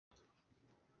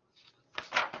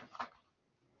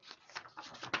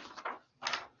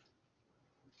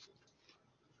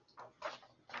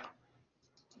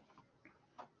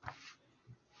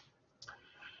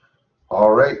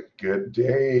All right, good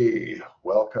day.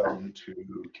 Welcome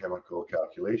to Chemical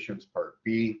Calculations, Part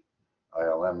B,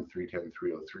 ILM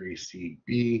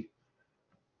 310303CB.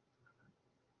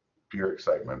 Pure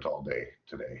excitement all day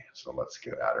today, so let's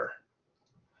get at her.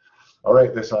 All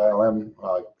right, this ILM,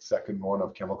 second one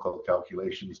of Chemical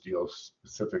Calculations, deals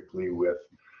specifically with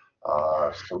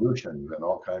solutions and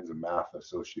all kinds of math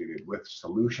associated with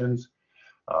solutions.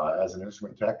 As an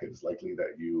instrument tech, it's likely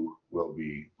that you will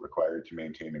be required to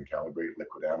maintain and calibrate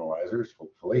liquid analyzers.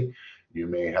 Hopefully, you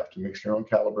may have to mix your own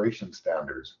calibration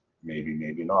standards. Maybe,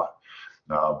 maybe not.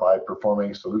 By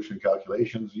performing solution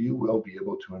calculations, you will be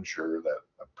able to ensure that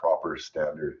a proper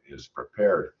standard is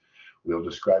prepared. We'll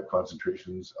describe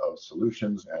concentrations of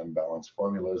solutions and balance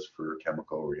formulas for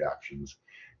chemical reactions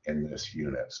in this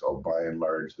unit. So by and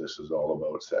large, this is all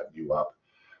about setting you up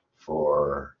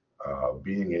for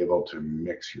being able to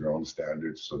mix your own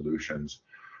standard solutions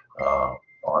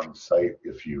on site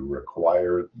if you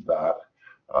require that.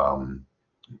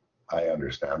 I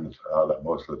understand that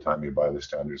most of the time you buy the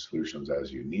standard solutions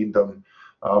as you need them,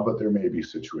 but there may be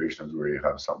situations where you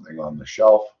have something on the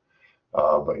shelf,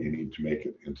 but you need to make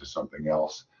it into something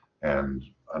else, and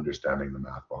understanding the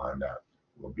math behind that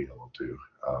will be able to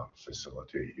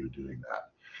facilitate you doing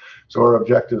that. So our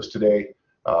objectives today,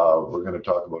 we're going to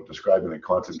talk about describing the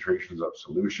concentrations of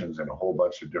solutions in a whole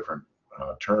bunch of different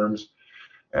terms.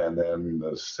 And then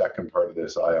the second part of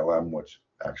this ILM, which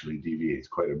actually deviates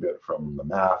quite a bit from the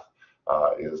math,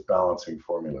 is balancing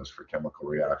formulas for chemical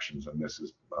reactions. And this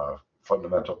is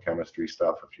fundamental chemistry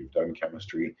stuff. If you've done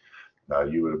chemistry,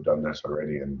 you would have done this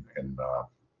already in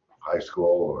high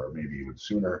school or maybe even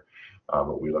sooner.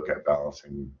 But we look at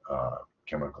balancing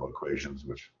chemical equations,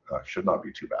 which should not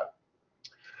be too bad.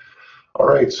 All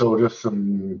right, so just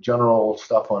some general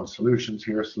stuff on solutions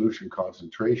here, solution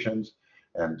concentrations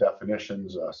and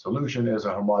definitions. Solution is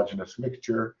a homogeneous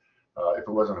mixture. If it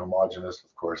wasn't homogeneous,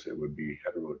 of course, it would be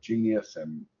heterogeneous.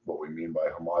 And what we mean by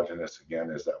homogeneous,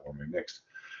 again, is that when we mix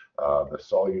the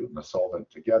solute and the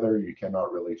solvent together, you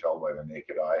cannot really tell by the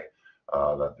naked eye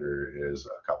that there is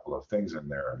a couple of things in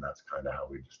there. And that's kind of how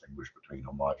we distinguish between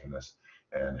homogeneous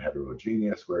and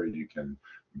heterogeneous, where you can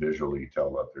visually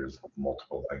tell that there's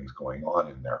multiple things going on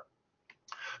in there.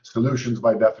 Solutions,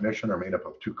 by definition, are made up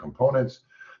of two components,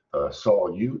 the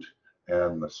solute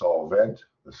and the solvent.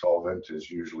 The solvent is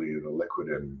usually the liquid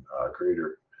in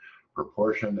greater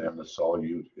proportion, and the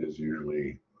solute is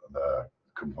usually the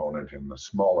component in the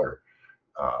smaller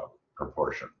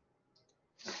proportion.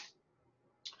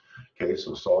 Okay,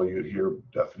 so solute here,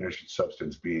 definition,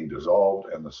 substance being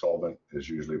dissolved, and the solvent is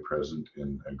usually present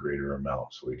in a greater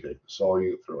amount. So we take the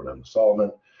solute, throw it in the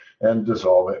solvent, and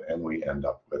dissolve it, and we end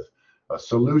up with a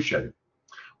solution.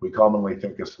 We commonly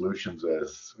think of solutions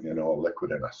as, you know, a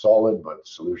liquid and a solid, but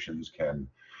solutions can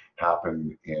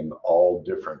happen in all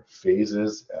different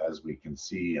phases, as we can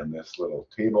see in this little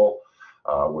table,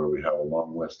 where we have a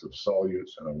long list of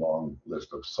solutes and a long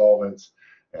list of solvents,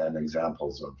 and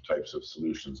examples of types of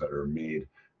solutions that are made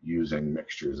using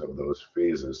mixtures of those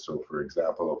phases. So for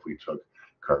example, if we took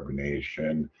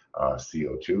carbonation,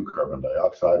 CO2, carbon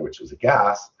dioxide, which is a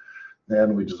gas,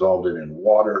 and we dissolved it in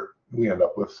water, we end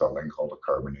up with something called a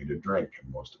carbonated drink. And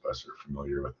most of us are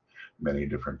familiar with many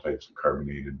different types of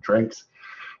carbonated drinks.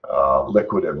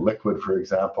 Liquid and liquid, for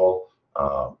example,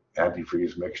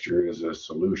 antifreeze mixture is a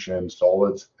solution,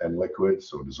 solids and liquids.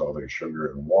 So dissolving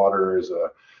sugar in water is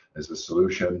a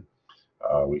solution.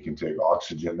 We can take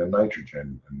oxygen and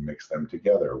nitrogen and mix them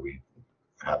together. We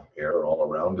have air all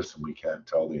around us and we can't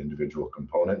tell the individual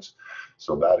components.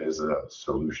 So that is a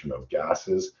solution of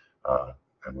gases,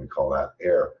 and we call that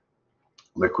air.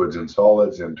 Liquids and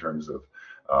solids in terms of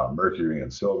mercury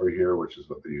and silver here, which is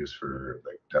what they use for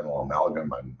like dental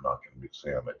amalgam. I'm not going to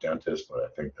say I'm a dentist, but I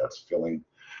think that's filling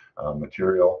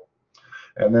material.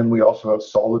 And then we also have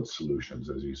solid solutions,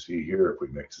 as you see here. If we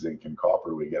mix zinc and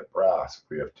copper, we get brass. If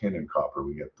we have tin and copper,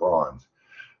 we get bronze.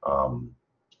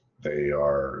 They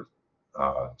are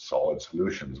solid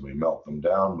solutions. We melt them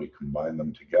down, we combine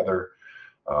them together,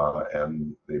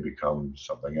 and they become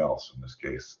something else, in this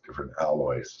case, different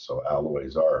alloys. So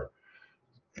alloys are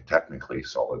technically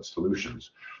solid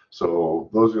solutions. So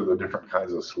those are the different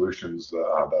kinds of solutions that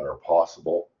are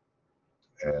possible.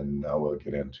 And now we'll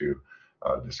get into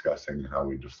discussing how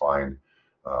we define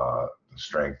the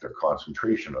strength or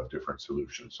concentration of different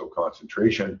solutions. So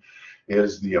concentration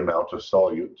is the amount of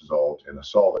solute dissolved in a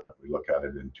solvent. We look at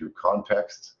it in two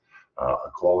contexts, a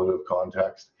qualitative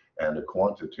context and a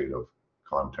quantitative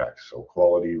context. So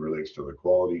quality relates to the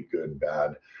quality, good,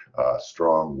 bad,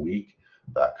 strong, weak,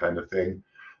 that kind of thing.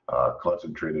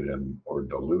 Concentrated and or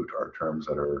dilute are terms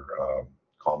that are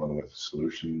common with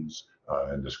solutions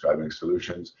and describing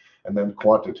solutions, and then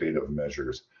quantitative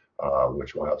measures,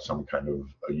 which will have some kind of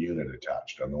a unit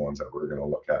attached. And the ones that we're going to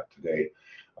look at today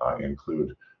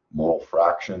include mole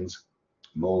fractions,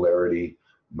 molarity,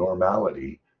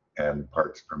 normality, and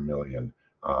parts per million.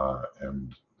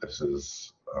 And this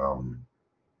is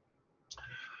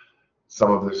some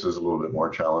of this is a little bit more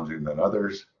challenging than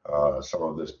others. Some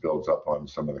of this builds up on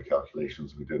some of the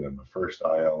calculations we did in the first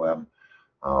ILM,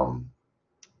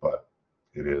 but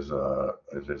it is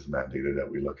mandated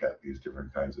that we look at these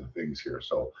different kinds of things here.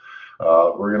 So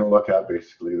we're going to look at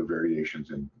basically the variations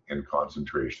in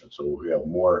concentration. So we have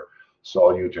more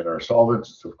solute in our solvents.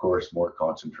 It's of course more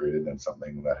concentrated than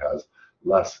something that has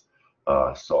less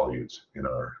solutes in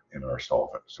our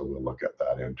solvent. So we'll look at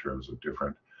that in terms of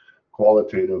different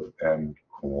qualitative and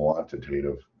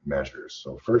quantitative measures.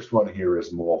 So first one here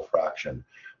is mole fraction,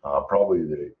 probably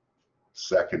the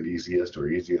second easiest or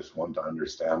easiest one to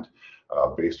understand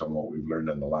based on what we've learned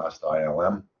in the last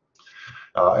ILM.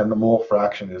 And the mole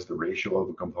fraction is the ratio of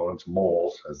the component's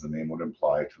moles, as the name would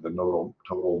imply, to the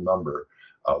total number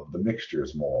of the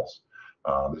mixture's moles.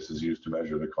 This is used to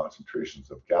measure the concentrations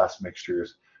of gas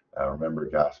mixtures. Remember,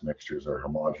 gas mixtures are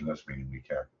homogeneous, meaning we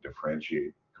can't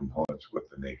differentiate components with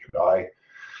the naked eye.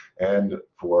 And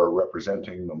for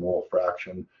representing the mole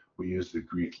fraction, we use the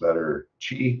Greek letter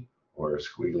chi, or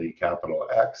squiggly capital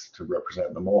X, to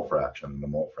represent the mole fraction. And the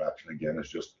mole fraction, again, is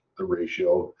just the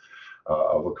ratio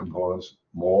of a component's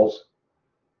moles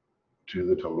to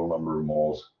the total number of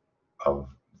moles of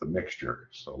the mixture.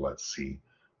 So let's see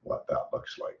what that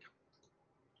looks like.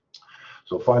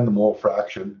 So find the mole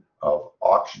fraction of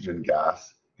oxygen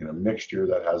gas in a mixture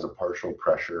that has a partial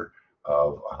pressure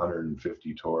of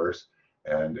 150 torrs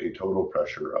and a total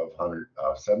pressure of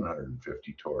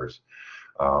 750 torrs.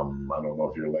 I don't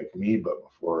know if you're like me, but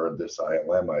before this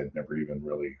ILM, I'd never even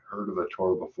really heard of a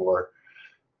torr before.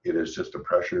 It is just a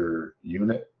pressure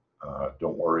unit.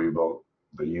 Don't worry about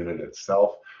the unit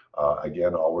itself.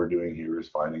 Again, all we're doing here is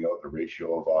finding out the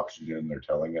ratio of oxygen. They're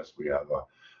telling us we have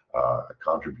a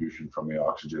contribution from the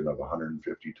oxygen of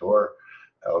 150 torr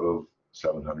out of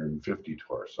 750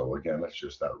 torr. So again, it's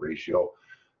just that ratio,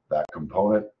 that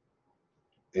component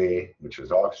A, which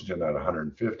is oxygen at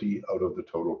 150 out of the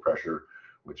total pressure,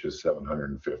 which is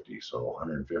 750. So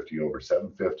 150 over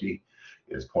 750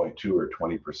 is 0.2 or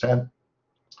 20%.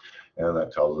 And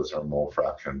that tells us our mole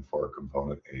fraction for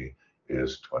component A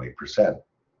is 20%.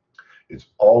 It's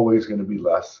always going to be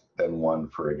less than 1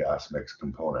 for a gas mix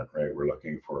component, right? We're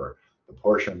looking for the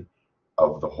portion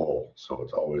of the whole. So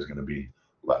it's always going to be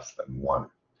less than 1.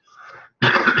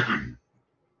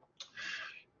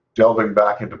 Delving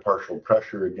back into partial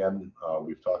pressure again,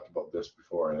 we've talked about this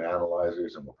before in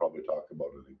analyzers, and we'll probably talk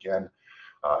about it again.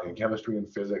 In chemistry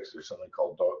and physics, there's something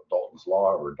called Dalton's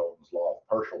law, or Dalton's law of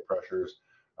partial pressures,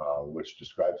 which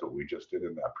describes what we just did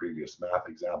in that previous math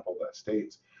example, that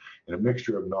states in a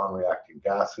mixture of non-reacting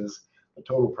gases, the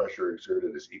total pressure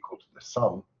exerted is equal to the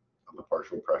sum of the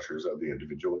partial pressures of the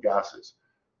individual gases.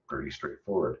 Pretty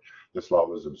straightforward. This law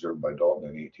was observed by Dalton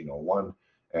in 1801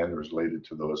 and related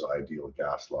to those ideal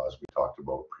gas laws we talked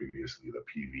about previously, the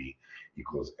PV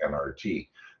equals nRT.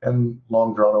 And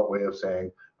long drawn out way of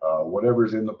saying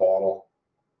whatever's in the bottle,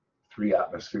 3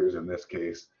 atmospheres in this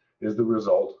case, is the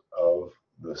result of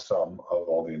the sum of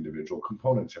all the individual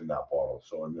components in that bottle.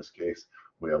 So in this case,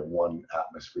 we have 1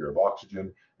 atmosphere of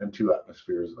oxygen and 2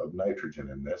 atmospheres of nitrogen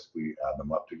in this. We add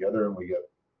them up together and we get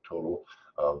a total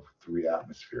of 3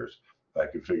 atmospheres. I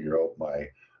can figure out my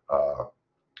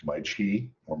chi,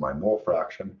 or my mole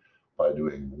fraction, by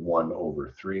doing 1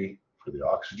 over 3 for the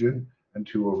oxygen and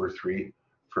 2 over 3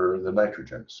 for the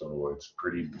nitrogen. So it's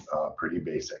pretty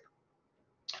basic.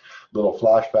 Little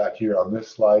flashback here on this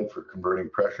slide for converting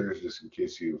pressures, just in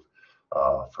case you've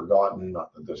forgotten.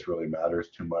 Not that this really matters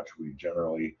too much. We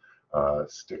generally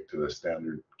stick to the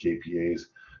standard kPAs,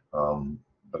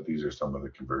 but these are some of the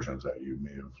conversions that you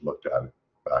may have looked at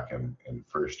back in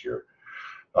first year.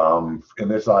 In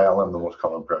this ILM, the most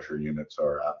common pressure units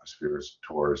are atmospheres,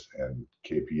 torrs, and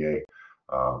kPa.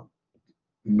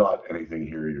 Not anything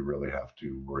here you really have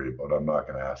to worry about. I'm not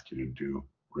going to ask you to do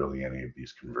really any of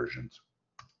these conversions.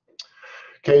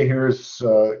 Okay, here's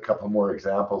a couple more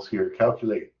examples here.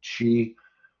 Calculate chi,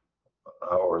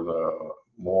 or the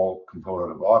mole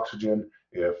component of oxygen,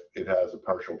 if it has a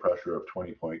partial pressure of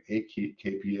 20.8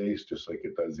 kPas, just like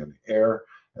it does in air,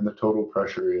 and the total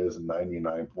pressure is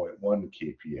 99.1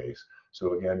 kPas.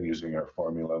 So again, using our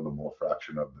formula, the mole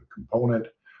fraction of the component,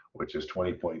 which is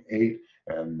 20.8,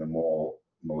 and the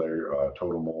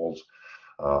total moles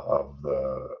of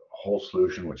the whole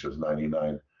solution, which is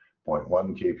 99.1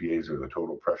 kPas, or the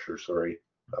total pressure, sorry,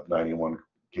 of 99.1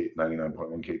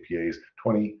 99.1 kPa,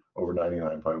 20 over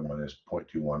 99.1 is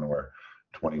 0.21, or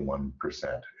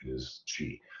 21% is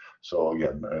G. So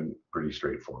again, and pretty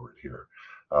straightforward here.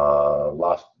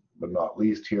 Last but not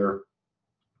least here,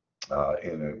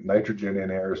 in nitrogen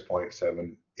in air is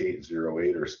 0.7808,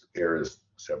 or air is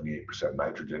 78%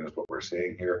 nitrogen is what we're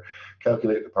saying here.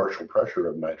 Calculate the partial pressure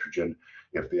of nitrogen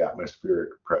if the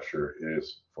atmospheric pressure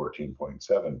is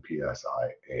 14.7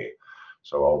 psia.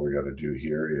 So all we got to do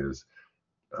here is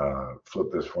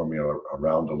flip this formula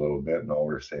around a little bit, and all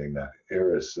we're saying that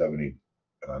air is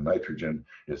nitrogen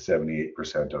is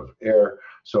 78% of air.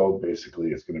 So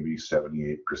basically it's going to be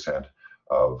 78%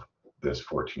 of this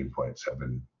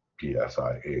 14.7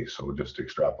 psia. So just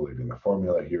extrapolating the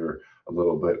formula here a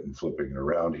little bit and flipping it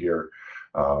around here,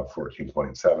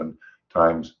 14.7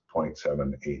 times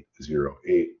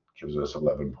 0.7808 gives us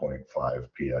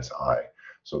 11.5 psi.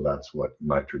 So that's what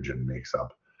nitrogen makes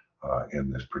up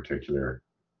in this particular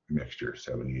mixture,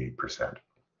 78%.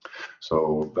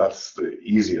 So that's the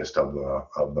easiest of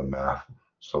the math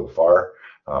so far.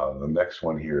 The next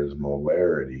one here is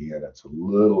molarity, and it's a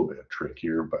little bit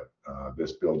trickier, but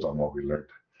this builds on what we learned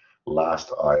last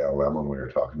ILM when we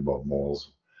were talking about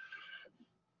moles,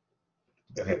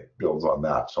 and it builds on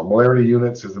that. So molarity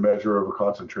units is the measure of a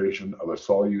concentration of a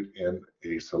solute in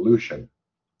a solution.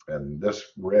 And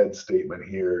this red statement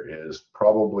here is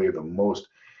probably the most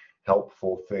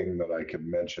helpful thing that I can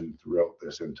mention throughout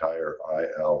this entire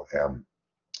ILM.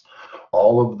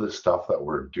 All of the stuff that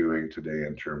we're doing today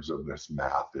in terms of this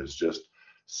math is just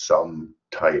some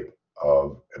type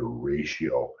of a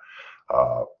ratio,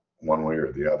 one way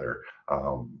or the other.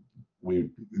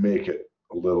 We make it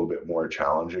a little bit more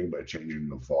challenging by changing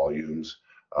the volumes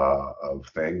of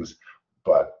things,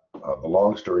 but the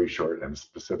long story short, and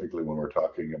specifically when we're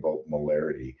talking about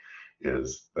molarity,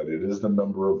 is that it is the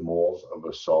number of moles of a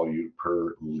solute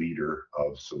per liter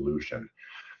of solution.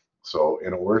 So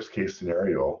in a worst case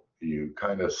scenario, you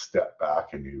kind of step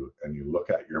back and you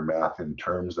look at your math in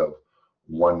terms of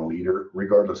 1 liter,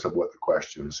 regardless of what the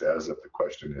question says. If the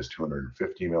question is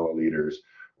 250 milliliters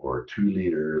or 2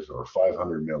 liters or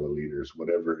 500 milliliters,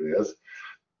 whatever it is,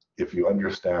 if you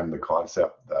understand the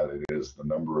concept that it is the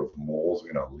number of moles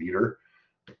in a liter,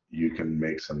 you can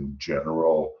make some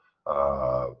general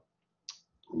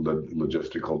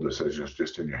logistical decisions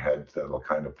just in your head that'll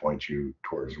kind of point you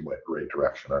towards the right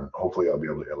direction. And hopefully I'll be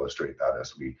able to illustrate that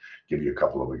as we give you a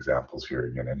couple of examples here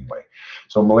again anyway.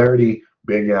 So molarity,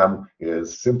 big M,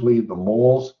 is simply the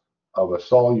moles of a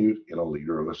solute in a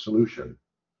liter of a solution,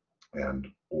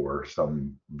 and or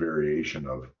some variation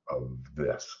of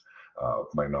this.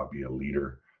 Might not be a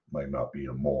liter, might not be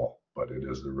a mole, but it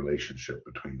is the relationship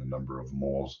between the number of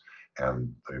moles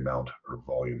and the amount or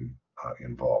volume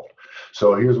involved.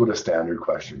 So here's what a standard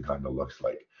question kind of looks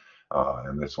like.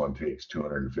 And this one takes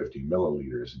 250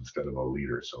 milliliters instead of a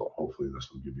liter. So hopefully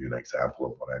this will give you an example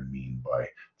of what I mean by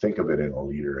think of it in a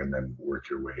liter and then work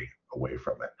your way away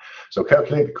from it. So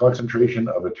calculate the concentration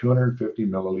of a 250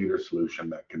 milliliter solution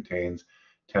that contains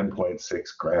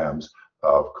 10.6 grams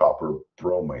of copper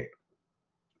bromate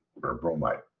or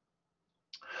bromide.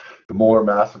 The molar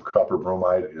mass of copper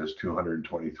bromide is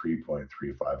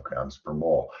 223.35 grams per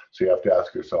mole. So you have to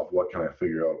ask yourself, what can I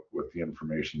figure out with the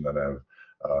information that I've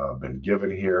been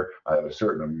given here? I have a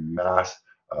certain mass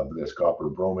of this copper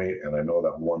bromate, and I know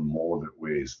that 1 mole of it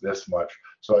weighs this much,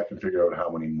 so I can figure out how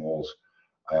many moles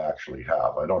I actually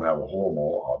have. I don't have a whole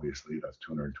mole, obviously, that's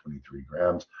 223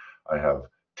 grams. I have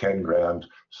 10 grams,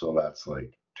 so that's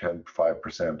like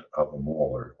 5% of a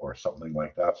mole or something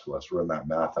like that. So let's run that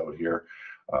math out here.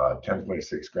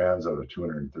 10.6 grams out of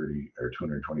 230 or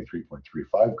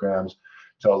 223.35 grams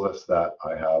tells us that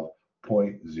I have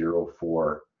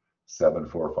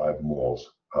 0.04745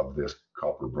 moles of this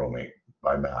copper bromate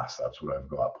by mass. That's what I've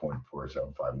got,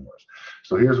 0.475 moles.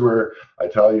 So here's where I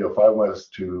tell you, if I was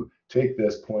to take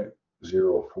this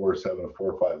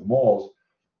 0.04745 moles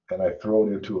and I throw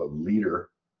it into a liter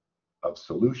of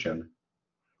solution,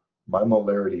 my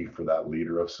molarity for that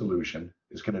liter of solution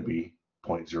is going to be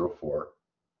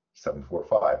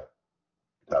 0.04745.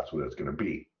 That's what it's going to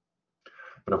be.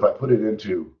 But if I put it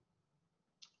into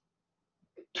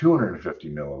 250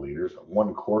 milliliters,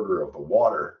 1/4 of the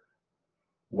water,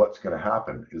 what's going to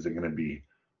happen? Is it going to be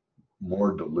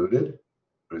more diluted,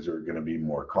 or is it going to be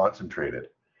more concentrated?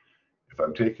 If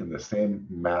I'm taking the same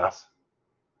mass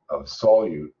of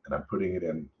solute and I'm putting it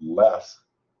in less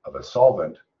of a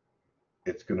solvent,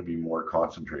 it's going to be more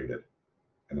concentrated.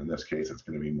 And in this case, it's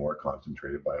going to be more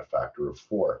concentrated by a factor of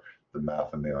 4. The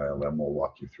math in the ILM will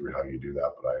walk you through how you do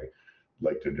that, but I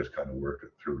like to just kind of work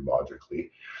it through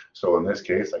logically. So in this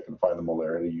case, I can find the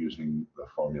molarity using the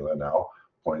formula now.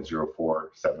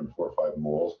 0.04745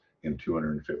 moles in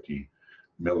 250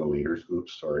 milliliters,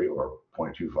 or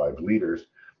 0.25 liters.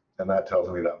 And that tells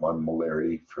me that my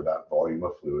molarity for that volume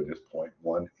of fluid is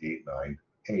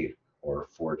 0.1898, or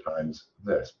 4 times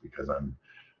this, because I'm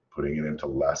putting it into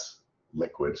less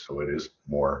liquid, so it is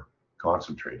more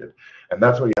concentrated. And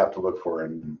that's what you have to look for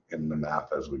in the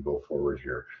math as we go forward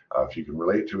here. If you can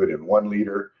relate to it in 1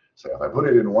 liter, say if I put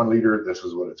it in 1 liter, this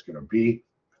is what it's going to be.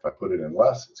 If I put it in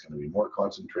less, it's going to be more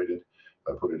concentrated.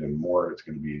 If I put it in more, it's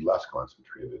going to be less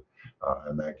concentrated.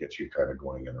 And that gets you kind of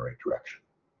going in the right direction.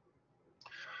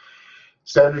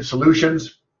 Standard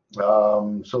solutions.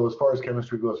 So as far as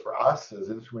chemistry goes for us as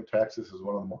instrument techs, this is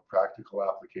one of the more practical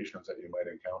applications that you might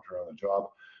encounter on the job.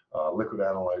 Liquid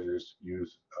analyzers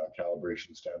use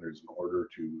calibration standards in order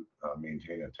to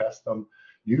maintain and test them.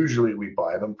 Usually we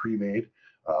buy them pre-made,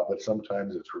 but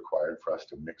sometimes it's required for us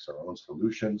to mix our own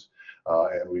solutions.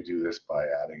 And we do this by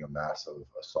adding a mass of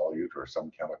a solute or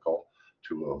some chemical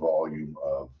to a volume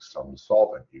of some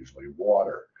solvent, usually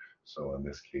water. So in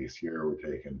this case here, we're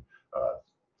taking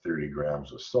 30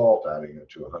 grams of salt, adding it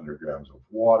to 100 grams of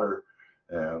water,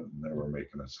 and then we're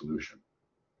making a solution.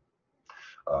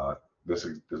 This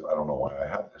I don't know why I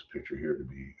have this picture here, to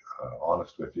be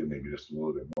honest with you, maybe just a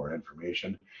little bit more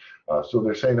information. So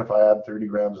they're saying if I add 30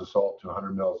 grams of salt to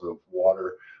 100 mils of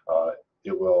water,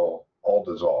 it will all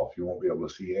dissolve. You won't be able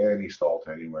to see any salt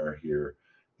anywhere here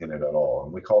in it at all.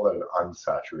 And we call that an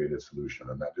unsaturated solution,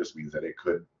 and that just means that it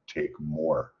could take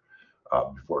more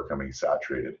before becoming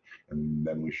saturated. And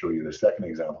then we show you the second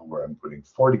example where I'm putting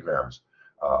 40 grams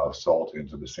of salt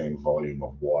into the same volume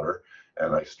of water,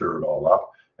 and I stir it all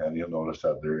up, and you'll notice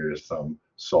that there is some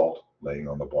salt laying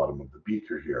on the bottom of the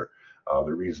beaker here.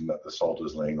 The reason that the salt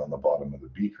is laying on the bottom of the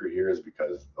beaker here is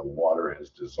because the water has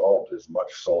dissolved as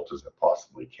much salt as it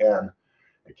possibly can.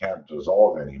 It can't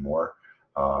dissolve anymore.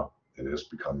 It has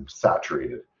become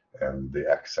saturated, and the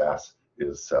excess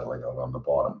is settling out on the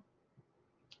bottom.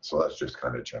 So that's just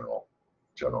kind of general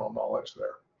knowledge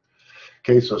there.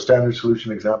 Okay, so standard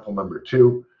solution example number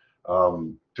 2.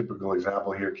 Typical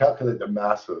example here, calculate the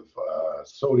mass of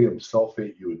sodium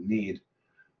sulfate you would need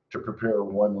to prepare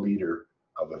 1 liter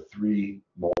of a 3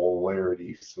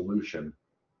 molarity solution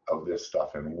of this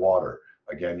stuff in water.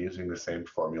 Again, using the same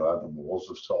formula, the moles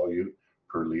of solute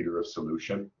per liter of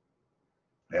solution,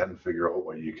 and figure out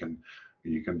what you can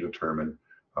determine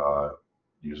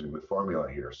using the formula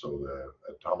here. So the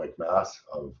atomic mass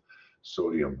of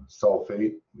sodium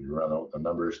sulfate, we run out the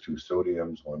numbers, 2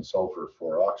 sodiums, 1 sulfur,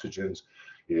 4 oxygens,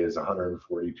 is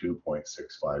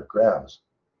 142.65 grams.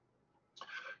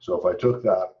 So if I took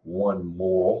that 1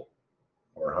 mole,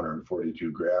 or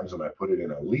 142 grams, and I put it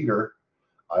in a liter,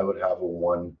 I would have a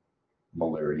 1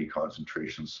 molarity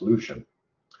concentration solution.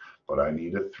 But I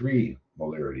need a 3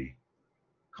 molarity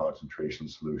concentration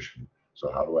solution.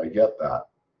 So how do I get that?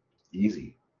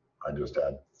 Easy. I just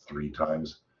add 3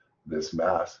 times this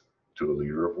mass to a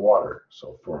liter of water.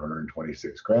 So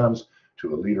 426 grams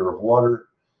to a liter of water,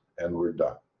 and we're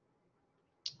done.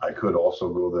 I could also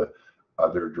go the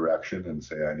other direction and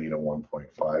say I need a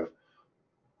 1.5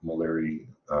 molarity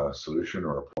solution,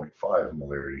 or a 0.5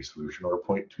 molarity solution, or a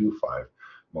 0.25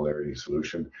 molarity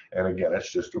solution. And again,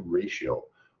 it's just a ratio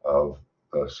of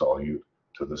the solute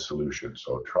to the solution.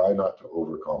 So try not to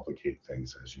overcomplicate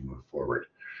things as you move forward.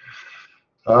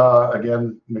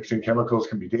 Again, mixing chemicals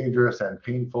can be dangerous and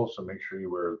painful, so make sure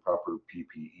you wear the proper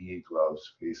PPE,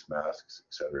 gloves, face masks,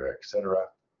 etc., etc.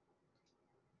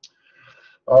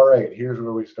 All right, here's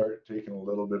where we start taking a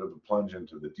little bit of the plunge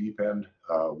into the deep end.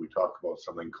 We talk about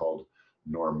something called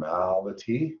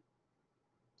normality.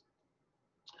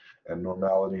 And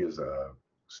normality is a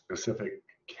specific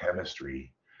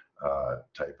chemistry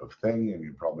type of thing, and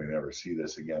you probably never see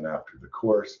this again after the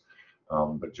course,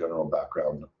 but general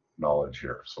background knowledge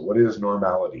here. So what is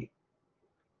normality?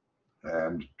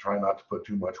 And try not to put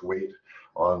too much weight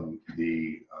on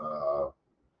the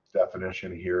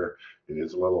definition here. It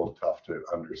is a little tough to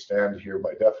understand here.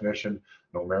 By definition,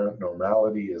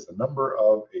 normality is the number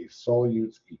of a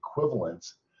solute's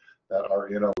equivalents that are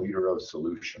in a liter of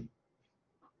solution.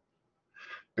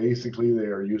 Basically, they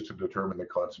are used to determine the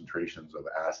concentrations of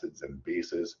acids and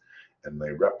bases, and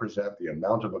they represent the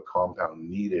amount of a compound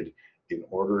needed in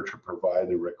order to provide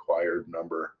the required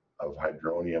number of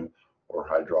hydronium or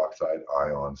hydroxide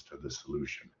ions to the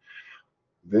solution.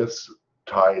 This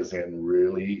ties in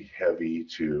really heavy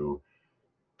to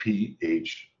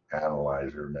pH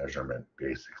analyzer measurement,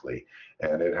 basically,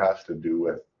 and it has to do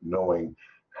with knowing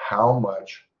how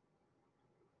much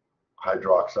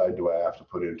hydroxide do I have to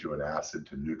put into an acid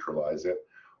to neutralize it,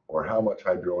 or how much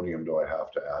hydronium do I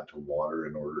have to add to water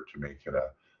in order to make it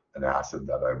an acid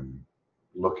that I'm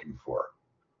looking for.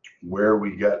 Where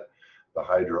we get the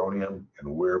hydronium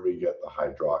and where we get the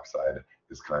hydroxide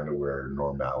is kind of where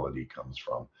normality comes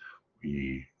from.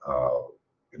 We,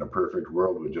 in a perfect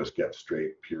world, would just get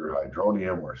straight pure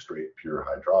hydronium or straight pure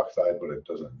hydroxide, but it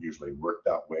doesn't usually work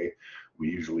that way. We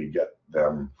usually get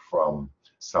them from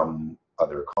some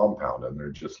other compound, and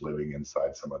they're just living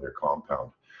inside some other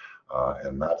compound.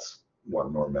 And that's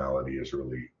what normality is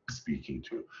really speaking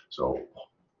to. So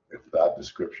if that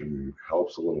description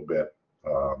helps a little bit,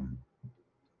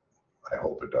 I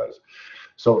hope it does.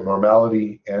 So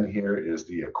normality, N here is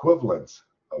the equivalence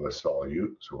of a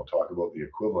solute. So we'll talk about the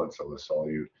equivalence of a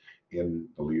solute in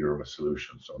the liter of a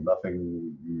solution. So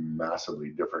nothing massively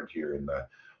different here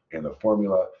in the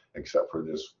formula, except for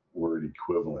this word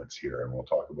equivalence here. And we'll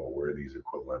talk about where these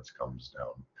equivalents come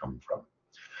from.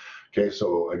 Okay,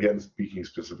 so again, speaking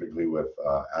specifically with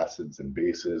acids and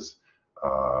bases,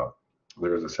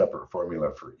 there's a separate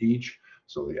formula for each.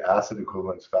 So the acid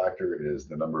equivalence factor is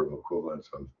the number of equivalents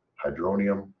of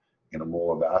hydronium in a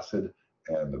mole of acid,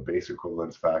 and the base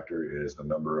equivalence factor is the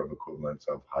number of equivalents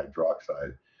of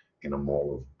hydroxide in a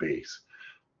mole of base.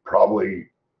 Probably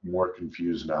more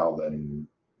confused now than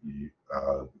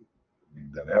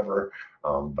ever,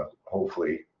 but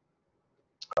hopefully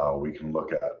we can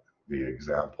look at the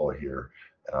example here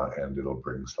and it'll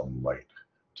bring some light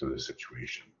to the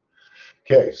situation.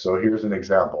 Okay, so here's an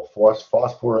example.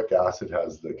 Phosphoric acid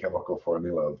has the chemical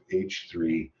formula of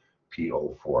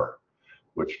H3PO4,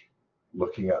 which,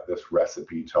 looking at this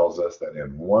recipe, tells us that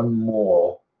in 1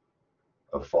 mole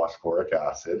of phosphoric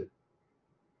acid,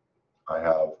 I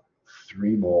have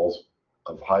 3 moles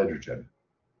of hydrogen.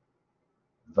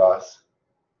 Thus,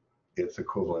 its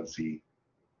equivalency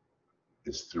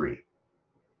is 3.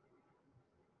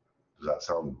 Does that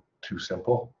sound too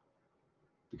simple?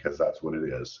 Because that's what it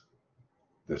is.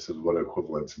 This is what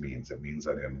equivalence means. It means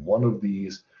that in one of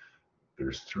these,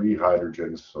 there's 3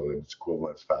 hydrogens, so its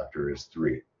equivalence factor is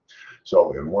 3.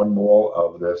 So in 1 mole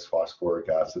of this phosphoric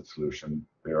acid solution,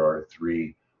 there are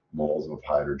 3 moles of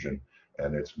hydrogen,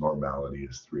 and its normality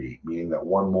is 3, meaning that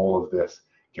 1 mole of this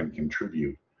can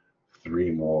contribute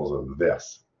 3 moles of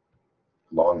this.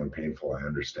 Long and painful, I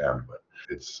understand, but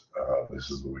it's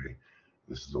this is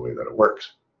the way that it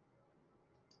works.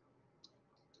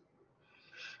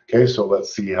 Okay, so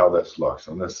let's see how this looks,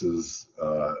 and this is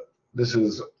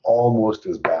almost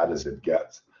as bad as it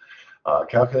gets.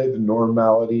 Calculate the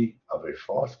normality of a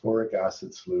phosphoric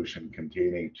acid solution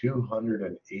containing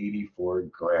 284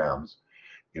 grams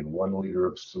in 1 liter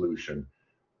of solution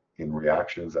in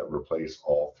reactions that replace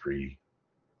all 3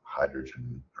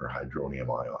 hydrogen or hydronium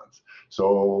ions.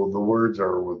 So the words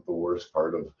are the worst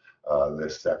part of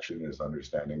this section, is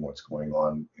understanding what's going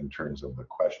on in terms of the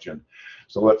question.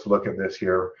 So let's look at this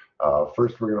here.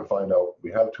 First, we're going to find out,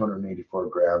 we have 284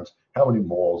 grams. How many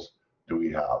moles do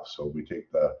we have? So we take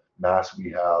the mass we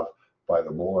have by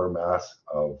the molar mass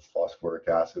of phosphoric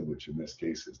acid, which in this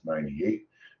case is 98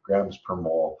 grams per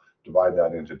mole, divide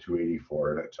that into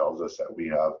 284, and it tells us that we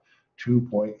have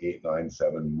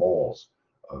 2.897 moles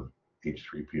of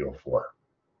H3PO4.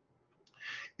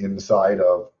 Inside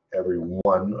of every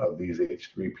one of these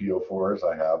H3PO4s,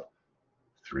 I have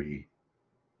 3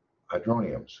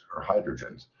 hydroniums or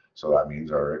hydrogens. So that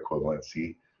means our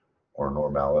equivalency or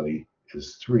normality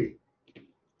is 3.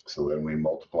 So then we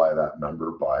multiply that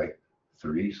number by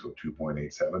 3. So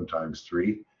 2.87 times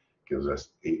 3 gives us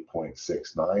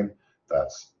 8.69.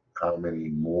 That's how many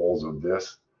moles of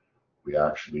this we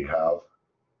actually have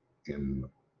in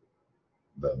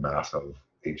the mass of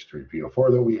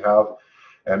H3PO4 that we have.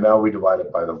 And now we divide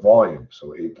it by the volume. So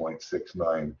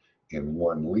 8.69 in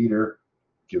 1 liter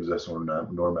gives us a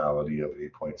normality of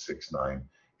 8.69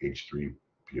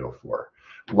 H3PO4.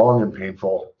 Long and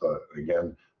painful.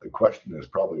 Again, the question is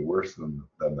probably worse than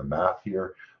the math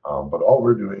here. But all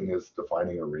we're doing is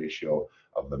defining a ratio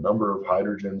of the number of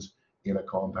hydrogens in a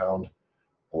compound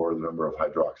or the number of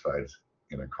hydroxides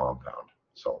in a compound.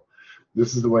 So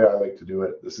this is the way I like to do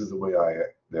it. This is the way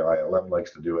the ILM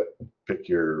likes to do it. Pick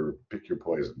your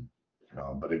poison.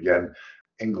 But again,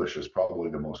 English is probably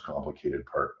the most complicated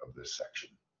part of this section.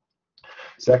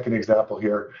 Second example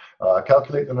here,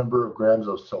 calculate the number of grams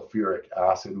of sulfuric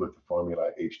acid with the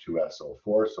formula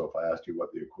H2SO4. So if I asked you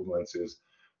what the equivalence is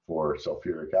for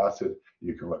sulfuric acid,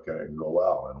 you can look at it and go,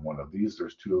 wow, and one of these,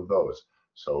 there's 2 of those.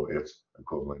 So its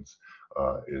equivalence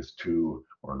is 2,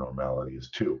 or normality is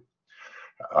 2.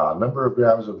 Number of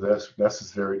grams of this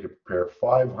necessary to prepare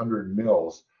 500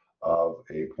 mils of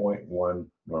a 0.1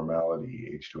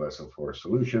 normality H2SO4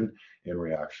 solution in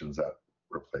reactions that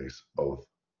replace both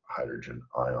hydrogen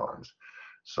ions.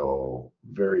 So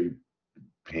very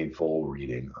painful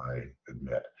reading, I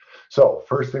admit. So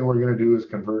first thing we're going to do is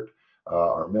convert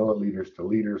our milliliters to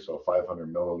liters. So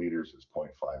 500 milliliters is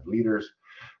 0.5 liters.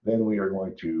 Then we are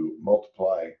going to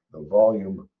multiply the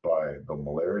volume by the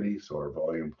molarity. So our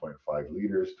volume 0.5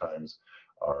 liters times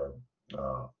our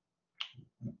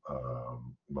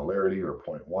molarity, or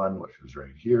 0.1, which is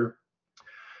right here,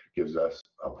 gives us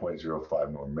a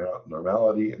 0.05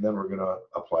 normality. And then we're going to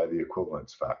apply the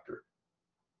equivalence factor.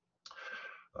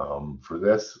 For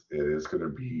this, it is going to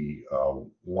be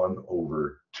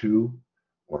 1/2,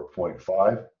 or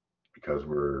 0.5, because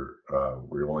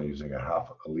we're only using a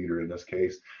half a liter in this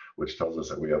case, which tells us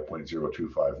that we have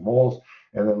 0.025 moles.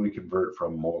 And then we convert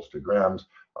from moles to grams.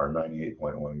 Our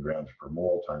 98.1 grams per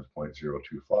mole times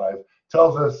 0.025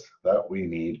 tells us that we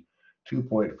need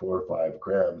 2.45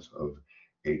 grams of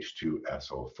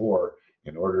H2SO4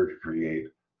 in order to create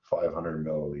 500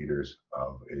 milliliters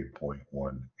of a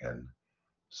 0.1 N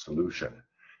solution.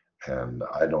 And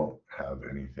I don't have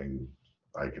anything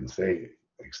I can say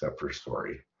except for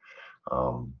sorry.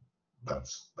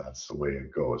 That's the way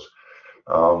it goes.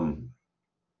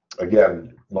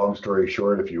 Again, long story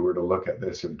short, if you were to look at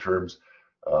this in terms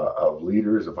of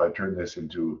liters, if I turn this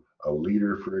into a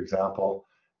liter, for example,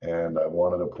 and I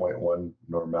wanted a 0.1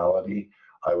 normality,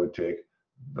 I would take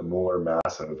the molar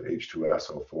mass of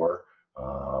H2SO4,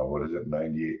 what is it,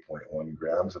 98.1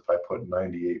 grams. If I put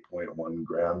 98.1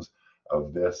 grams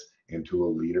of this into a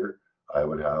liter, I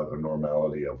would have a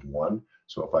normality of 1.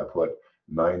 So if I put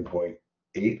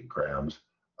 9.8 grams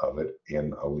of it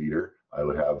in a liter, I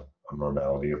would have a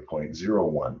normality of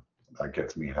 0.01. That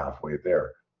gets me halfway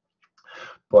there.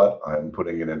 But I'm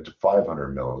putting it into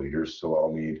 500 milliliters, so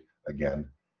I'll need, again,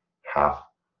 half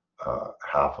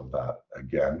of that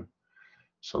again.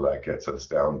 So that gets us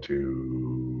down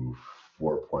to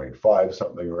 4.5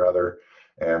 something or other.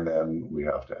 And then we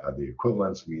have to add the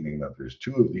equivalence, meaning that there's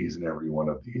 2 of these in every one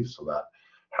of these. So that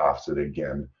halves it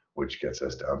again, which gets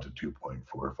us down to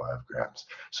 2.45 grams.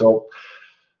 So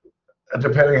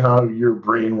depending how your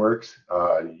brain works,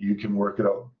 you can work it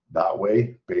out that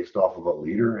way based off of a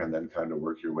liter and then kind of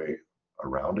work your way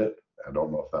around it. I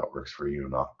don't know if that works for you or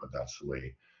not, but that's the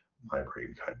way my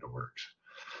brain kind of works.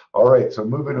 All right, so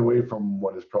moving away from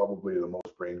what is probably the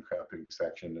most brain cramping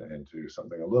section into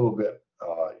something a little bit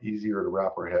easier to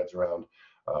wrap our heads around,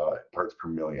 parts per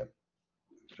million.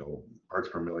 So parts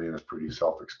per million is pretty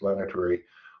self-explanatory.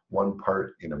 1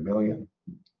 part in a million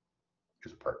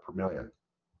is a part per million.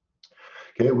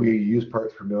 Okay, we use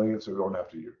parts per million, so we don't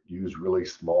have to use really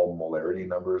small molarity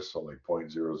numbers. So like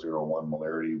 0.001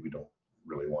 molarity, we don't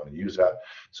really want to use that.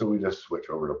 So we just switch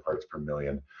over to parts per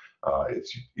million.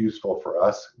 It's useful for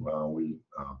us. We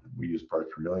use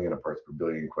parts per million and parts per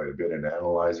billion quite a bit in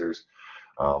analyzers.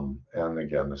 And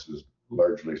again, this is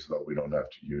largely so that we don't have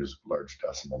to use large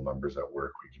decimal numbers at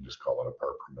work. We can just call it a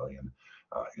part per million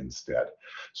instead.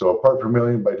 So a part per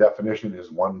million by definition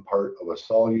is 1 part of a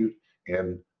solute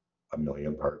in a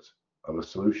million parts of a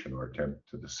solution, or 10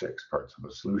 to the 6 parts of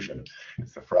a solution.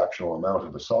 It's the fractional amount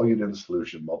of a solute in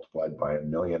solution multiplied by a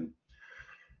million.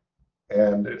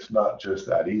 And it's not just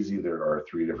that easy. There are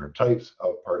 3 different types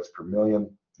of parts per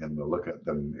million, and we'll look at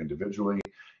them individually.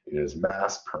 It is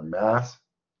mass per mass,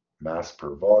 mass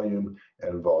per volume,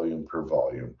 and volume per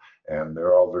volume. And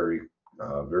they're all very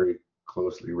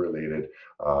closely related,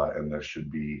 and this should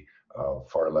be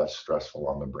far less stressful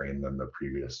on the brain than the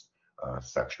previous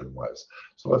section was.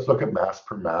 So let's look at mass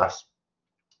per mass,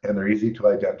 and they're easy to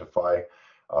identify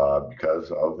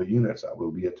because of the units that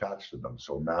will be attached to them.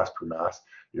 So mass per mass,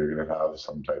 you're going to have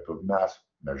some type of mass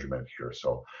measurement here.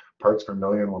 So parts per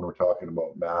million, when we're talking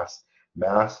about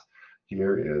mass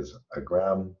here is a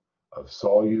gram of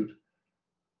solute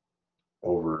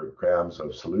over grams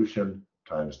of solution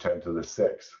times 10 to the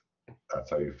 6.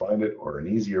 That's how you find it, or an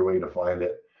easier way to find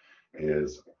it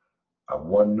is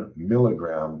 1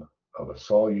 milligram of a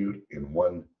solute in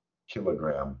 1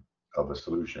 kilogram of a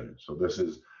solution. So this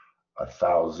is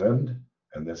 1,000,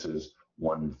 and this is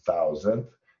 1,000th.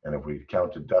 And if we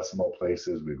counted decimal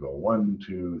places, we go 1,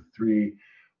 2, 3,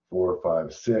 4,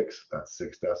 5, 6. That's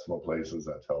 6 decimal places.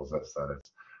 That tells us that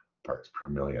it's parts per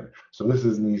million. So this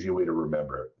is an easy way to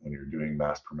remember it when you're doing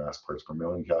mass per mass parts per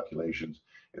million calculations.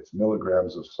 It's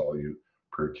milligrams of solute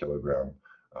per kilogram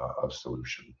of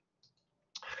solution.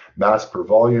 Mass per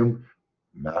volume,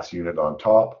 mass unit on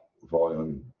top,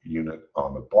 volume unit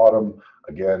on the bottom.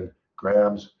 Again,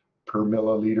 grams per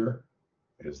milliliter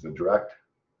is the direct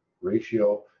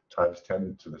ratio times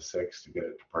 10 to the 6 to get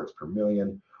it to parts per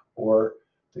million, or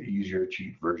the easier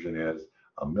cheat version is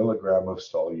a milligram of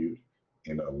solute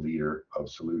in a liter of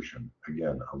solution.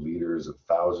 Again, a liter is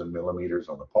 1,000 millimeters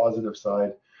on the positive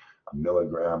side. A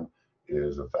milligram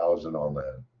is 1,000 on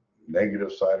the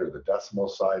negative side or the decimal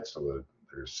side, so that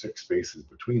there's 6 spaces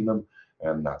between them,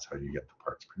 and that's how you get the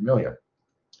parts per million.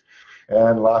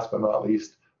 And last but not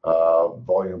least,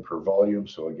 volume per volume.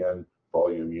 So again,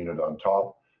 volume unit on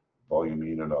top, volume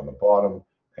unit on the bottom,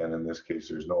 and in this case,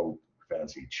 there's no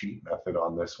fancy cheat method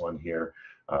on this one here.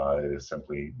 It is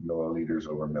simply milliliters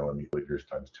over milliliters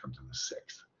times 10 to the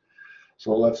 6th.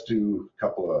 So let's do a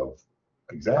couple of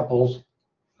examples.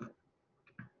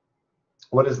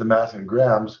 What is the mass in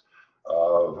grams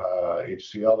of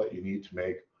HCl that you need to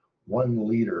make 1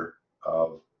 liter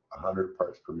of 100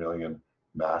 parts per million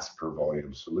mass per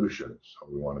volume solution? So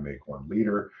we want to make 1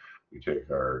 liter. We take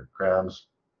our grams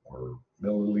or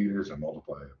milliliters and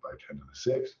multiply it by 10 to the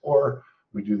 6th, or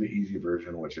we do the easy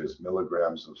version, which is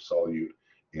milligrams of solute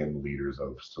in liters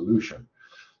of solution.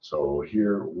 So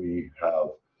here we have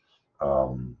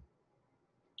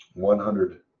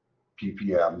 100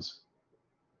 ppms,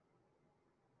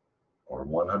 or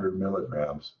 100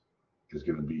 milligrams is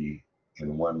going to be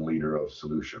in 1 liter of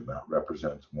solution. That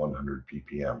represents 100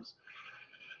 ppms.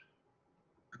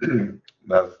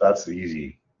 That's the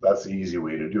easy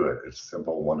way to do it. It's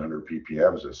simple. 100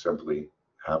 ppms is simply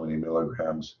how many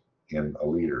milligrams in a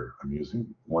liter. I'm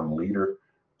using 1 liter.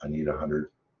 I need 100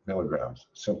 milligrams.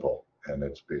 Simple, and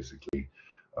it's basically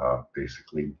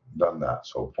done that.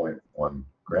 So 0.1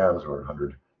 grams or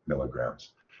 100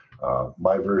 milligrams.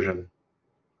 My version,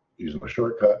 using a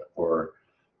shortcut, or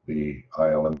the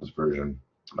ILM's version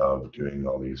of doing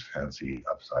all these fancy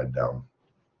upside down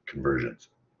conversions.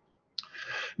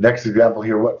 Next example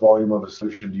here, what volume of a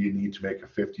solution do you need to make a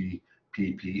 50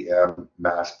 ppm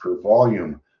mass per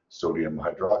volume sodium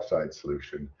hydroxide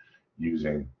solution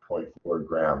using 0.4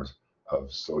 grams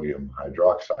of sodium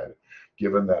hydroxide?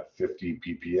 Given that 50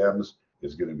 ppms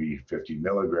is going to be 50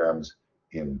 milligrams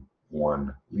in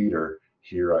 1 liter,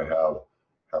 here I have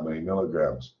how many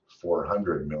milligrams?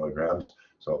 400 milligrams.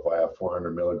 So if I have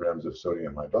 400 milligrams of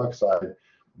sodium hydroxide,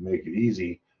 make it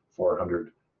easy,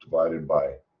 400 divided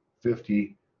by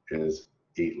 50 is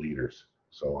 8 liters.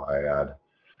 So I add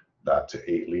that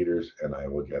to 8 liters and I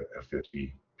will get a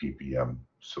 50 ppm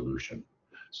solution.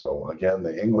 So again,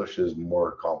 the English is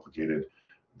more complicated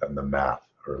than the math,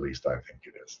 or at least I think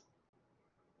it is.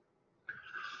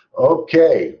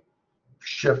 Okay,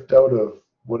 shift out of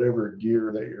whatever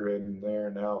gear that you're in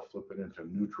there now, flip it into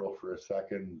neutral for a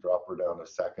second, drop her down a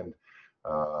second.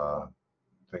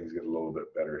 Things get a little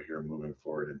bit better here moving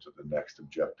forward into the next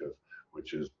objective,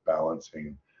 which is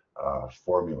balancing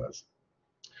formulas.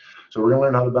 So we're going to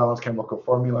learn how to balance chemical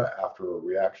formula after a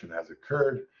reaction has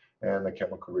occurred, and the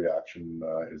chemical reaction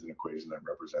is an equation that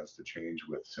represents the change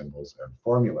with symbols and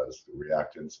formulas. The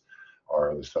reactants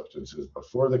are the substances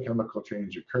before the chemical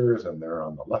change occurs, and they're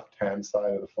on the left-hand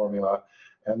side of the formula,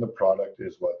 and the product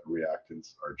is what the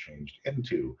reactants are changed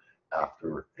into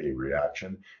after a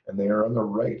reaction, and they are on the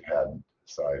right-hand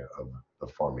side of the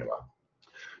formula.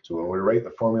 So when we write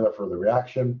the formula for the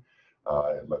reaction,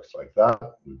 it looks like that.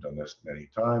 We've done this many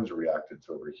times. Reactants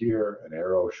over here, an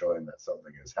arrow showing that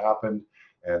something has happened,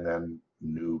 and then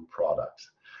new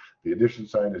products. The addition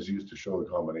sign is used to show the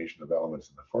combination of elements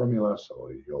in the formula,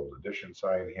 so the old addition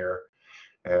sign here.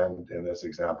 And in this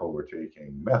example, we're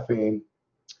taking methane,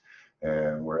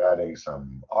 and we're adding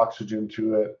some oxygen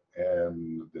to it,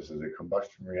 and this is a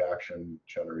combustion reaction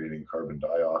generating carbon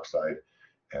dioxide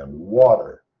and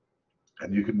water.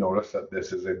 And you can notice that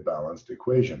this is a balanced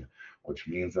equation, which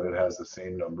means that it has the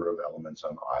same number of elements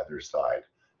on either side.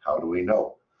 How do we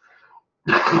know?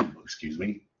 Excuse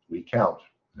me, we count.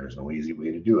 There's no easy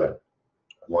way to do it.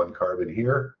 1 carbon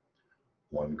here,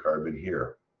 1 carbon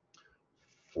here,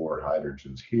 4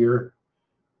 hydrogens here,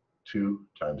 2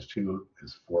 times 2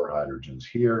 is 4 hydrogens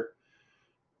here,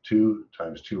 2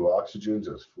 times 2 oxygens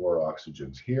is 4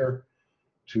 oxygens here,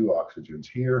 2 oxygens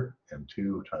here, and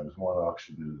 2 times 1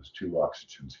 oxygen is 2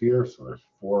 oxygens here. So there's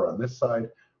 4 on this side,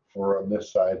 4 on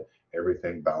this side.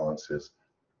 Everything balances.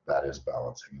 That is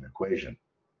balancing an equation.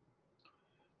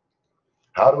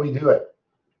 How do we do it?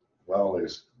 Well,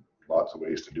 there's lots of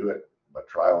ways to do it, but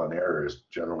trial and error is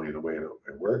generally the way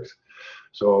it works.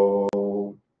 So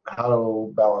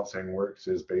how balancing works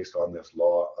is based on this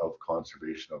law of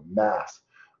conservation of mass,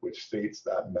 which states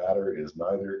that matter is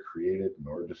neither created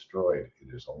nor destroyed.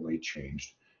 It is only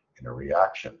changed in a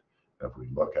reaction. If we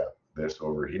look at this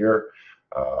over here,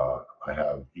 I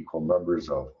have equal numbers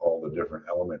of all the different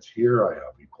elements here. I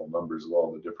have equal numbers of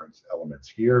all the different elements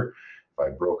here. If I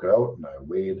broke it out and I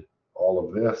weighed all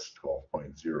of this,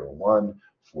 12.01,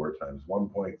 4 times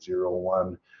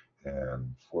 1.01,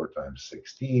 and 4 times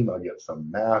 16, I'll get some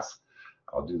mass.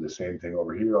 I'll do the same thing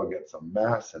over here. I'll get some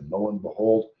mass, and lo and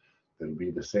behold, it'll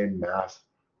be the same mass,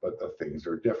 but the things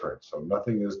are different. So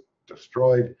nothing is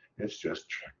destroyed. It's just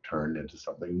turned into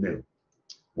something new.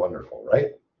 Wonderful,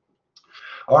 right?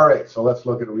 All right, so let's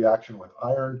look at a reaction with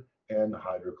iron and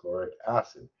hydrochloric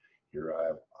acid. Here I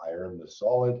have iron, the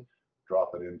solid,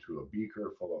 drop it into a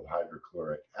beaker full of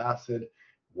hydrochloric acid.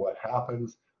 What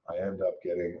happens? I end up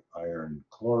getting iron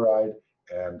chloride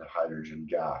and hydrogen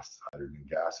gas. Hydrogen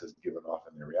gas is given off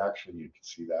in the reaction. You can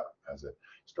see that as it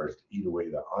starts to eat away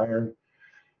the iron.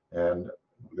 And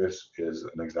this is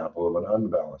an example of an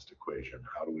unbalanced equation.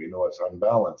 How do we know it's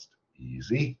unbalanced?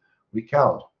 Easy. We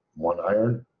count. One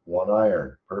iron,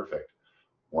 perfect.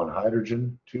 One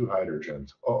hydrogen, two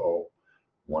hydrogens, uh-oh.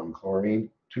 One chlorine,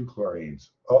 two chlorines,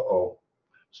 uh-oh.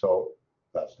 So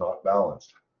that's not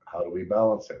balanced. How do we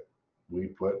balance it? We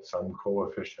put some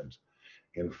coefficient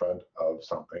in front of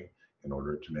something in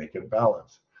order to make it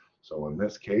balance. So in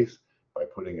this case, by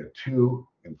putting a 2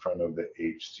 in front of the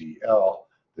HCl,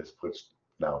 this puts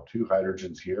now two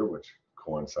hydrogens here, which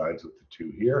coincides with the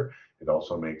 2 here. It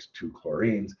also makes two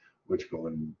chlorines, which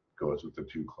goes with the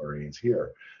two chlorines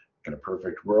here. In a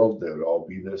perfect world, they would all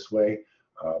be this way,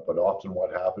 but often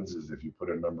what happens is if you put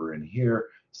a number in here,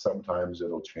 sometimes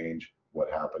it'll change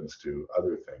what happens to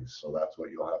other things. So that's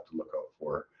what you'll have to look out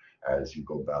for as you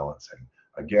go balancing.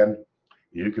 Again,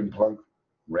 you can plunk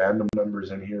random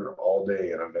numbers in here all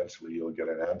day and eventually you'll get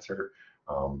an answer,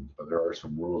 but there are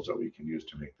some rules that we can use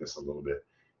to make this a little bit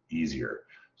easier.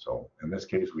 So in this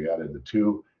case, we added the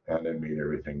 2 and it made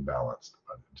everything balanced,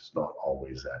 but it's not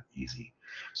always that easy.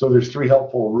 So there's 3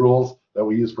 helpful rules that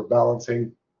we use for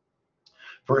balancing.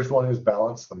 First one is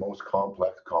balance the most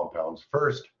complex compounds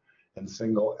first and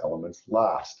single elements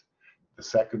last. The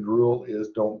second rule is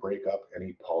don't break up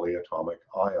any polyatomic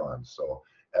ions. So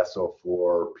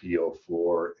SO4,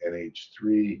 PO4,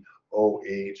 NH3, OH,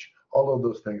 all of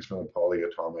those things from the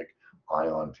polyatomic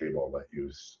ion table that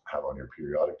you have on your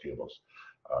periodic tables.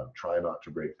 Try not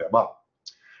to break them up.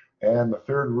 And the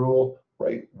third rule,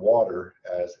 write water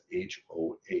as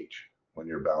HOH when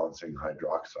you're balancing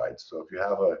hydroxides. So if you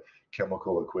have a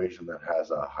chemical equation that has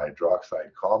a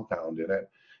hydroxide compound in it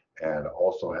and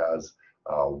also has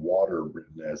water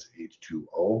written as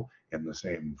H2O in the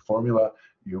same formula,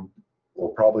 you will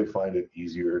probably find it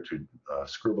easier to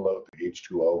scribble out the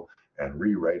H2O and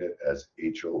rewrite it as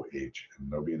HOH.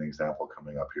 And there'll be an example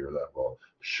coming up here that will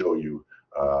show you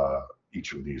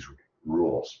each of these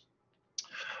rules.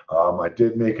 I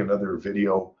did make another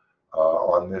video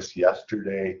on this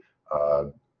yesterday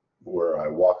where I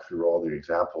walk through all the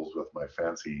examples with my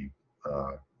fancy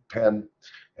pen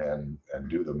and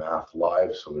do the math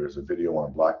live. So there's a video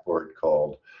on Blackboard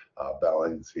called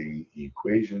Balancing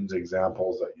Equations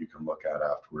Examples that you can look at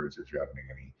afterwards if you're having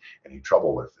any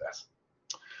trouble with this.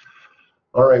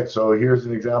 All right, so here's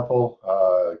an example.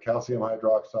 Calcium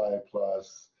hydroxide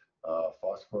plus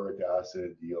phosphoric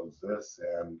acid yields this,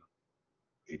 and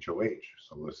HOH.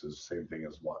 So this is the same thing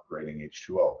as writing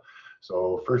H2O.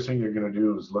 So first thing you're going to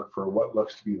do is look for what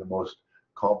looks to be the most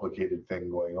complicated thing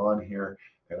going on here.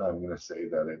 And I'm going to say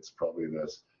that it's probably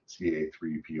this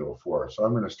Ca3PO4. So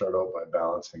I'm going to start out by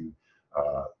balancing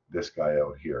this guy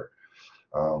out here.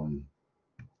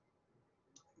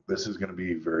 This is going to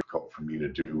be very difficult for me to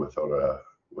do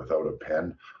without a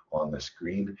pen on the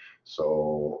screen.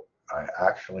 So I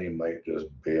actually might just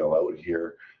bail out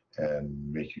here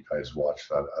and make you guys watch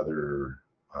that other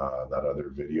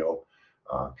video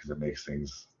because it makes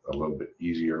things a little bit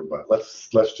easier. But let's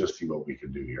just see what we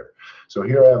can do here. So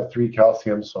here I have 3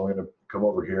 calciums, so I'm going to come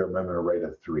over here and I'm going to write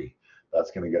a 3.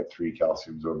 That's going to get 3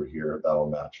 calciums over here. That'll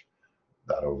match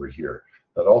that over here.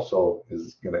 That also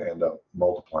is going to end up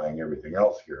multiplying everything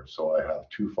else here. So I have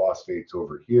 2 phosphates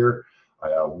over here. I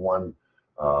have one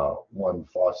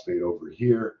phosphate over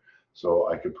here. So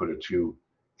I could put a 2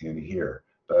 in here.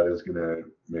 That is going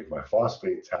to make my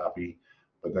phosphates happy,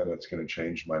 but then it's going to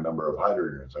change my number of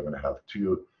hydrogens. I'm going to have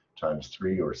 2 times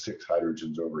 3 or 6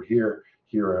 hydrogens over here.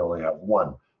 Here I only have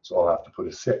 1, so I'll have to put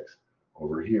a 6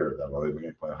 over here. That'll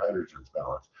make my hydrogens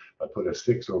balance. If I put a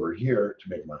 6 over here to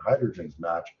make my hydrogens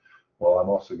match, well, I'm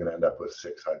also going to end up with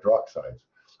 6 hydroxides.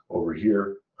 Over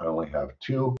here, I only have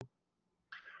 2,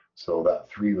 so that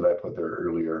 3 that I put there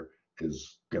earlier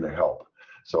is going to help.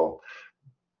 So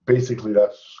basically,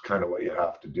 that's kind of what you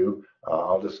have to do.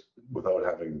 I'll just, without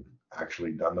having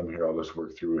actually done them here, I'll just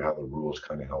work through how the rules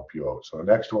kind of help you out. So the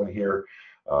next one here,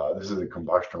 this is a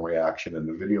combustion reaction. In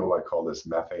the video, I call this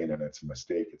methane, and it's a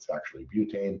mistake. It's actually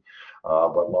butane.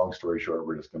 But long story short,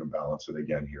 we're just going to balance it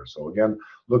again here. So again,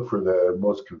 look for the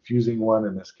most confusing one.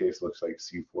 In this case, looks like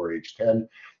C4H10,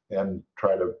 and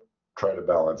try to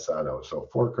balance that out. So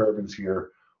 4 carbons here,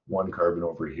 1 carbon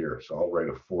over here. So I'll write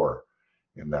a 4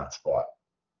 in that spot.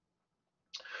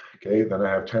 Okay, then I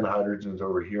have 10 hydrogens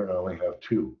over here and I only have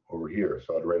 2 over here.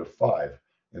 So I'd write a 5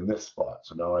 in this spot.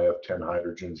 So now I have 10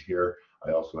 hydrogens here.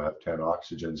 I also have 10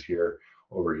 oxygens here.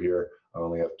 Over here, I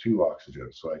only have 2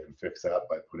 oxygens. So I can fix that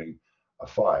by putting a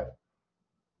 5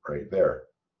 right there.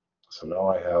 So now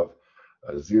I have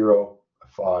a 0, a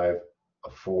 5, a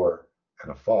 4,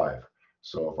 and a 5.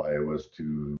 So if I was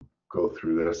to go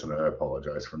through this, and I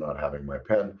apologize for not having my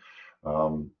pen,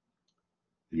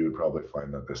 you would probably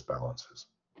find that this balances.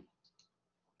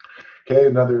 Okay,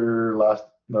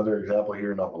 another example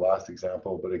here, not the last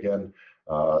example, but again,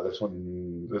 this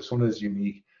one is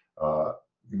unique,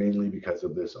 mainly because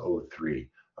of this O3.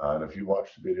 And if you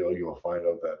watch the video, you'll find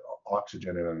out that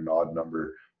oxygen in an odd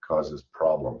number causes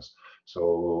problems.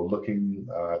 So looking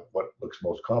at what looks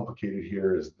most complicated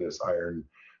here is this iron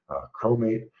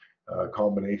chromate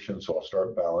combination. So I'll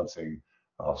start balancing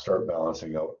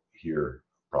out here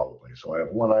probably. So I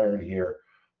have 1 iron here.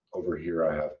 Over here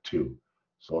I have 2.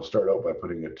 So I'll start out by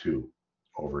putting a 2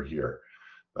 over here.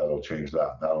 That'll change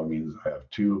that. That'll mean I have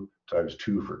 2 times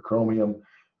 2 for chromium,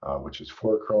 which is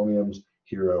 4 chromiums.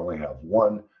 Here I only have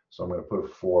 1, so I'm going to put a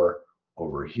 4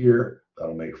 over here.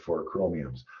 That'll make 4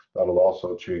 chromiums. That'll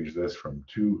also change this from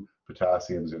 2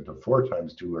 potassiums into 4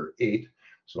 times 2 or 8.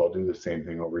 So I'll do the same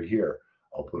thing over here.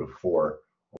 I'll put a 4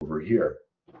 over here.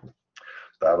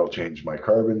 That'll change my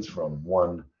carbons from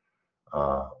 1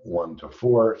 to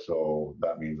 4, so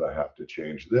that means I have to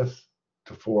change this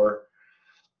to 4.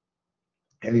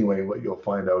 Anyway, what you'll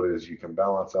find out is you'll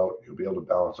be able to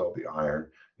balance out the iron,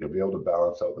 you'll be able to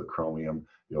balance out the chromium,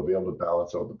 you'll be able to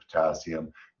balance out the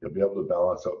potassium, you'll be able to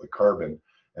balance out the carbon,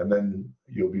 and then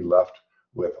you'll be left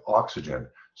with oxygen.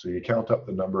 So you count up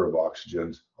the number of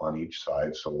oxygens on each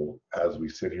side. So as we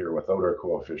sit here without our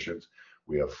coefficients,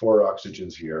 we have 4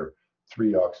 oxygens here,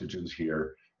 3 oxygens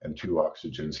here, and 2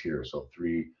 oxygens here. So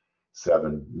 3,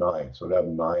 7, 9. So I'd have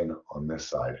 9 on this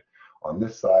side. On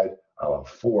this side, I'll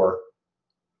have 4,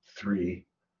 3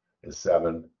 is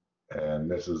 7, and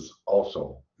this is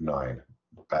also 9.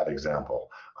 Bad example.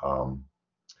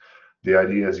 The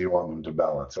idea is you want them to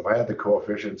balance. If I had the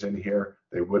coefficients in here,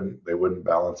 they wouldn't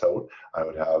balance out. I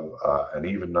would have an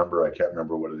even number. I can't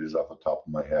remember what it is off the top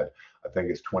of my head. I think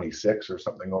it's 26 or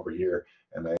something over here,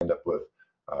 and I end up with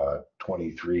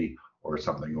 23 or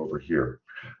something over here.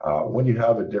 When you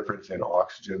have a difference in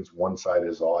oxygens, one side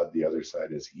is odd, the other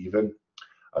side is even.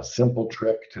 A simple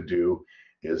trick to do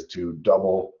is to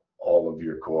double all of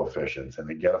your coefficients. And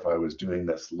again, if I was doing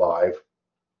this live,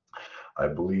 I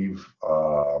believe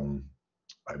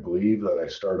that I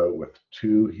start out with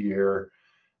 2 here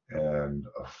and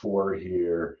a 4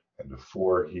 here and a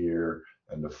 4 here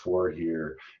and a 4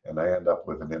 here, and I end up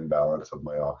with an imbalance of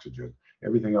my oxygen.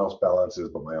 Everything else balances,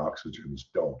 but my oxygens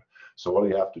don't. So what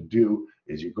you have to do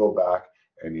is you go back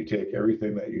and you take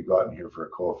everything that you got in here for a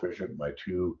coefficient, my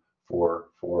 2, 4,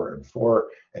 4, and 4,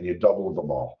 and you double them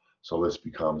all. So this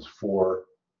becomes 4,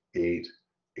 8,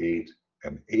 8,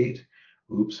 and 8.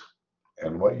 Oops.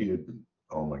 And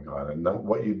oh my God, and then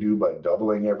what you do by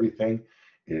doubling everything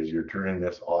is you're turning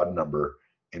this odd number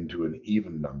into an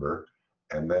even number,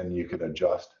 and then you can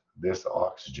adjust this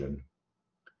oxygen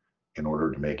in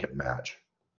order to make it match.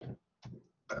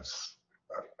 I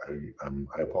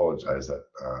apologize that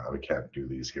I can't do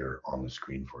these here on the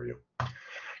screen for you.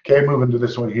 Okay, moving to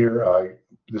this one here.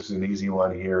 This is an easy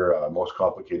one here. Most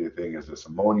complicated thing is this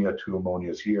ammonia. 2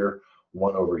 ammonias here,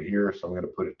 1 over here. So I'm going to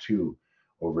put a 2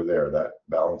 over there. That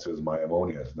balances my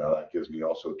ammonias. Now that gives me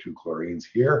also 2 chlorines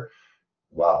here.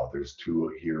 Wow, there's 2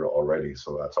 here already,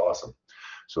 so that's awesome.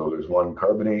 So there's 1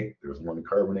 carbonate,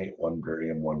 1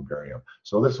 barium, 1 barium.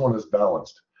 So this one is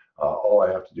balanced. All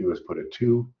I have to do is put a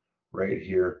 2 right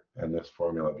here, and this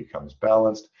formula becomes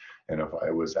balanced. And if I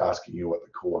was asking you what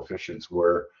the coefficients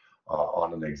were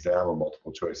on an exam, a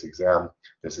multiple choice exam,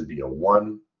 this would be a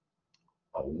 1,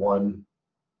 a 1,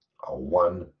 a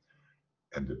 1,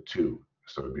 and a 2.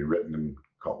 So it would be written in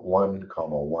 1,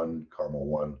 1,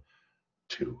 1,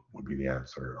 2 would be the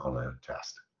answer on a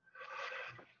test.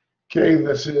 Okay,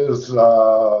 this is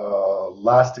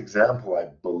last example, I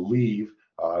believe.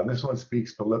 And this one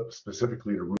speaks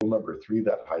specifically to rule number 3,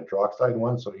 that hydroxide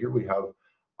one. So here we have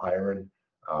iron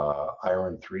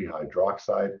 3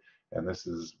 hydroxide, and this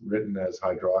is written as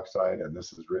hydroxide, and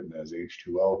this is written as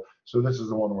H2O. So this is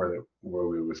the one where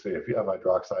we would say if you have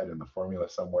hydroxide in the formula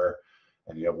somewhere,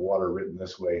 and you have water written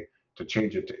this way, to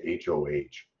change it to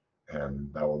HOH,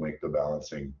 and that will make the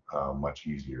balancing much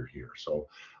easier here. So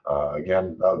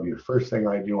again, that would be the first thing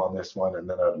I do on this one, and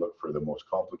then I'd look for the most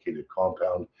complicated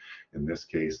compound, in this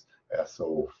case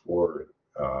SO4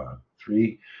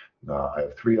 3. I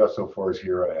have 3 SO4s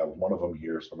here. I have one of them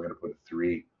here, so I'm going to put a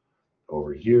 3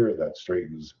 over here. That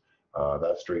straightens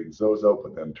those out,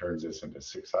 but then turns this into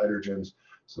 6 hydrogens.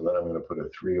 So then I'm going to put a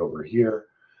 3 over here,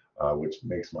 which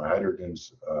makes my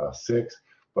hydrogens 6.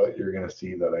 But you're going to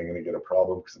see that I'm going to get a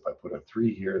problem, because if I put a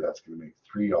 3 here, that's going to make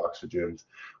 3 oxygens,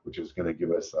 which is going to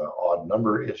give us an odd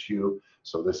number issue.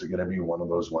 So this is going to be one of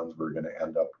those ones we're going to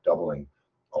end up doubling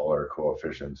all our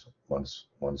coefficients once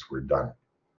we're done.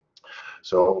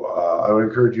 So I would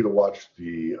encourage you to watch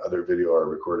the other video I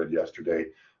recorded yesterday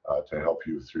to help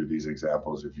you through these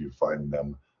examples if you find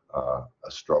them a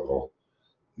struggle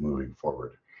moving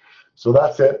forward. So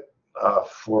that's it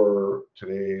for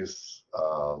today's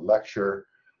lecture.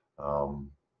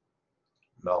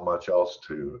 Not much else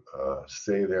to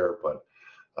say there, but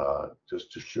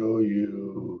just to show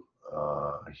you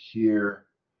here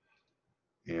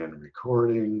in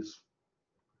recordings,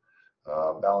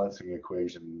 balancing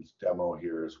equations demo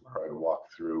here is where I walk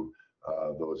through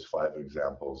those 5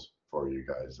 examples for you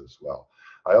guys as well.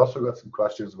 I also got some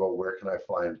questions about where can I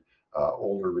find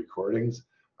older recordings.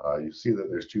 You see that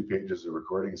there's 2 pages of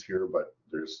recordings here, but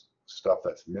there's stuff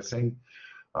that's missing.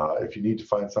 If you need to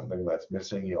find something that's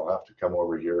missing, you'll have to come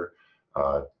over here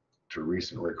to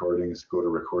recent recordings, go to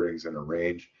recordings and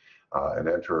arrange, and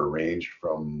enter a range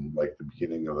from like the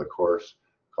beginning of the course,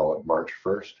 call it March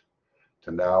 1st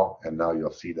to now. And now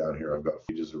you'll see down here I've got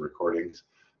pages of recordings,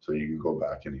 so you can go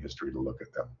back in history to look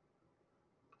at them.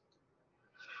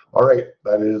 All right,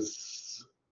 that is